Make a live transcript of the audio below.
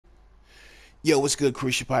Yo, what's good,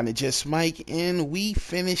 Crucial Partner? Just Mike, and we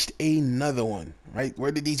finished another one, right?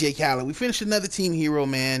 We're the DJ Khaled. We finished another team hero,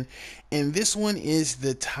 man, and this one is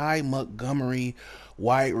the Ty Montgomery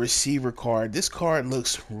wide receiver card. This card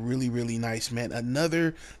looks really, really nice, man.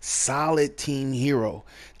 Another solid team hero.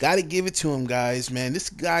 Got to give it to him, guys, man.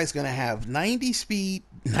 This guy's gonna have 90 speed,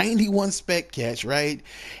 91 spec catch, right?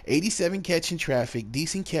 87 catching traffic,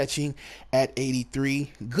 decent catching at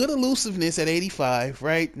 83, good elusiveness at 85,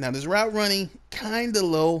 right? Now, this route running kind of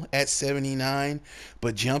low at 79,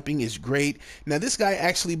 but jumping is great. Now, this guy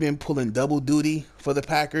actually been pulling double duty for the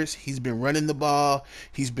Packers. He's been running the ball,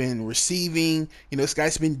 he's been receiving. This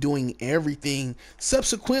guy's been doing everything.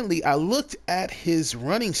 Subsequently, I looked at his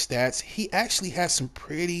running stats. He actually has some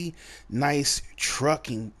pretty nice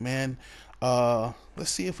trucking, man.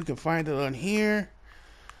 Let's see if we can find it on here.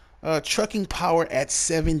 Trucking power at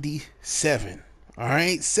 77. All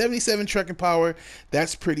right, 77 trucking power.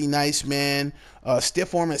 That's pretty nice, man.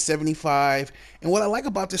 Stiff arm at 75. And what I like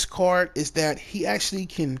about this card is that he actually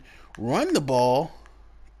can run the ball,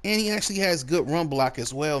 and he actually has good run block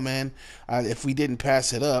as well, man. If we didn't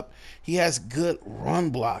pass it up, he has good run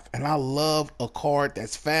block, and I love a card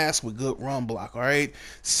that's fast with good run block. All right,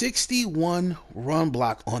 61 run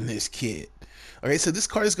block on this kid. All right, so this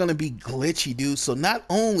card is going to be glitchy, dude. So not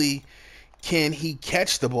only can he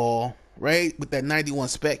catch the ball, right, with that 91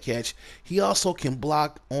 spec catch, he also can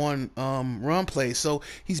block on run play. So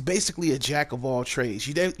he's basically a jack of all trades.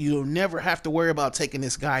 You'll never have to worry about taking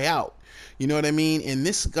this guy out. You know what I mean? And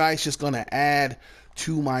this guy's just going to add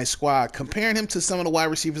to my squad. Comparing him to some of the wide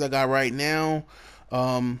receivers I got right now,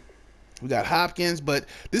 we got Hopkins, but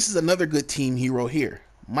this is another good team hero here.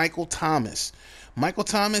 Michael Thomas. Michael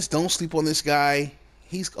Thomas, don't sleep on this guy.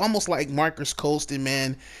 He's almost like Marcus Colston,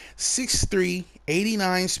 man. 6'3",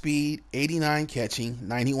 89 speed, 89 catching,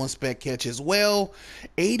 91 spec catch as well.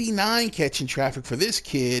 89 catching traffic for this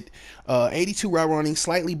kid. 82 route running,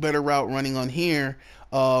 slightly better route running on here.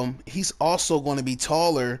 He's also going to be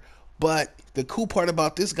taller, but the cool part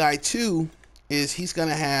about this guy too is he's going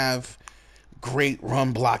to have great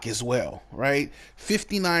run block as well, right?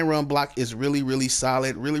 59 run block is really, really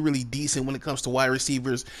solid, really, really decent when it comes to wide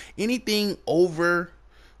receivers. Anything over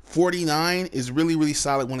 49 is really, really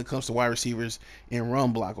solid when it comes to wide receivers and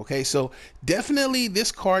run block. Okay, so definitely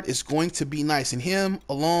this card is going to be nice, and him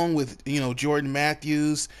along with Jordan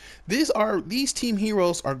Matthews, these team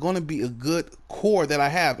heroes are going to be a good core that I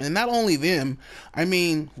have. And not only them, I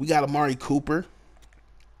mean, we got Amari Cooper.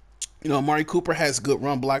 Amari Cooper has good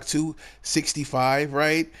run block too, 65,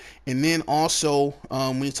 right? And then also,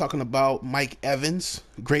 when you're talking about Mike Evans,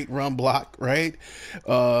 great run block, right?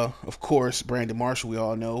 Of course, Brandon Marshall, we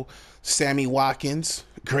all know. Sammy Watkins,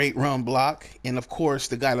 great run block. And of course,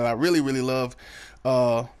 the guy that I really, really love,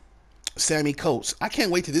 Sammy Coates. I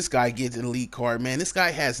can't wait till this guy gets an elite card, man. This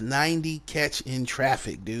guy has 90 catch in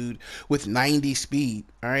traffic, dude, with 90 speed,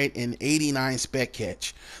 all right, and 89 spec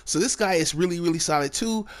catch. So this guy is really, really solid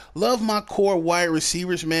too. Love my core wide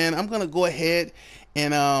receivers, man. I'm gonna go ahead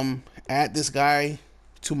and add this guy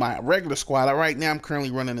to my regular squad. Right now, I'm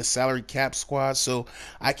currently running a salary cap squad, so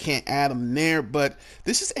I can't add him there. But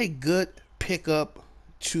this is a good pickup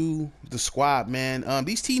to the squad, man.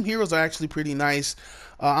 These team heroes are actually pretty nice.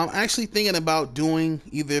 I'm actually thinking about doing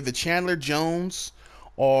either the Chandler Jones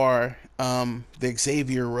or the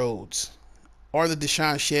Xavier Rhodes or the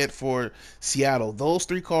Deshaun Shedd for Seattle. Those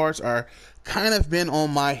three cards are kind of been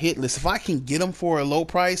on my hit list. If I can get them for a low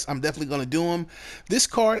price, I'm definitely going to do them. This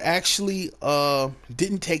card actually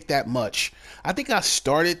didn't take that much. I think I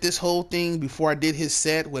started this whole thing before I did his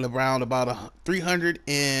set with around about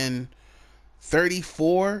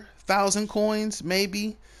 334,000 coins,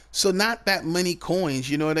 maybe. So not that many coins,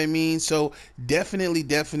 you know what I mean? So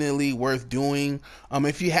definitely worth doing.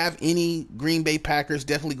 If you have any Green Bay Packers,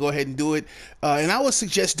 definitely go ahead and do it. And I would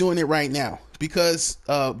suggest doing it right now because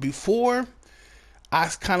before I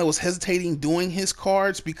kind of was hesitating doing his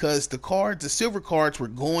cards because the silver cards were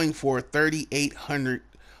going for 3,800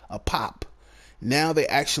 a pop. Now they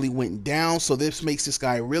actually went down, so this makes this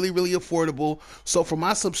guy really, really affordable. So for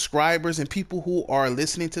my subscribers and people who are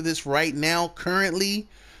listening to this right now, currently,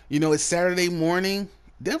 it's Saturday morning.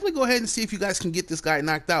 Definitely go ahead and see if you guys can get this guy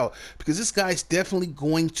knocked out because this guy's definitely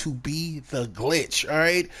going to be the glitch. All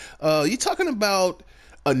right, you're talking about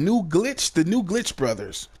a new glitch, the new Glitch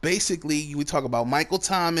brothers. Basically, we talk about Michael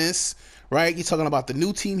Thomas, right? You're talking about the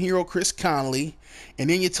new team hero Chris Conley, and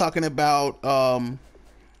then you're talking about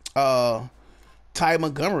Ty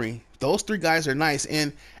Montgomery. Those three guys are nice.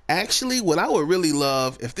 And actually, what I would really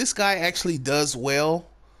love if this guy actually does well.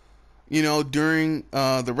 during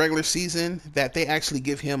the regular season, that they actually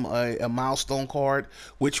give him a milestone card,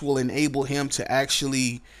 which will enable him to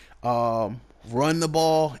actually run the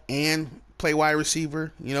ball and play wide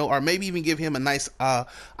receiver, or maybe even give him a nice out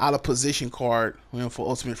of position card, for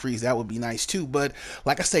Ultimate Freeze. That would be nice too. But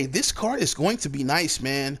like I say, this card is going to be nice,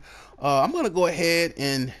 man. I'm going to go ahead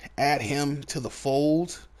and add him to the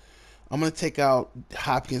fold. I'm going to take out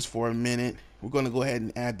Hopkins for a minute. We're going to go ahead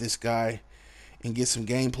and add this guy and get some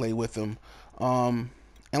gameplay with him. And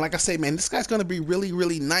like I say, man, this guy's going to be really,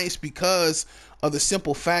 really nice because of the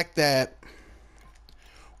simple fact that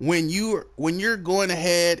when you're going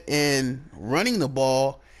ahead and running the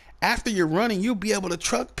ball, after you're running, you'll be able to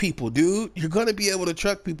truck people, dude. You're going to be able to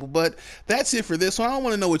truck people. But that's it for this one. I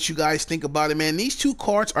want to know what you guys think about it, man. These two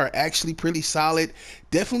cards are actually pretty solid.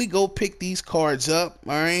 Definitely go pick these cards up,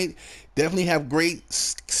 all right? Definitely have great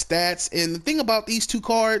stats. And the thing about these two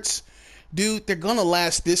cards, dude, they're going to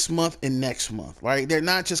last this month and next month, right? They're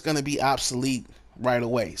not just going to be obsolete right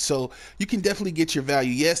away. So you can definitely get your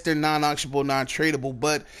value. Yes, they're non-auctionable, non-tradable,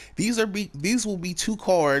 but these will be two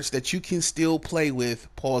cards that you can still play with,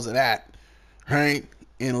 pause of that, right?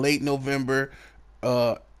 In late November,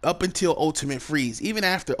 up until Ultimate Freeze. Even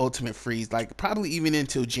after Ultimate Freeze, like probably even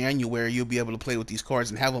until January, you'll be able to play with these cards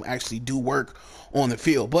and have them actually do work on the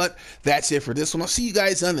field. But that's it for this one. I'll see you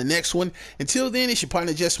guys on the next one. Until then, it's your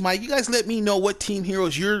partner Just Mike. You guys let me know what team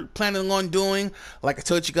heroes you're planning on doing. Like I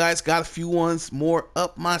told you guys, got a few ones more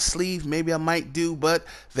up my sleeve. Maybe I might do, but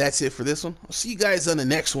that's it for this one. I'll see you guys on the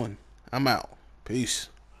next one. I'm out. Peace.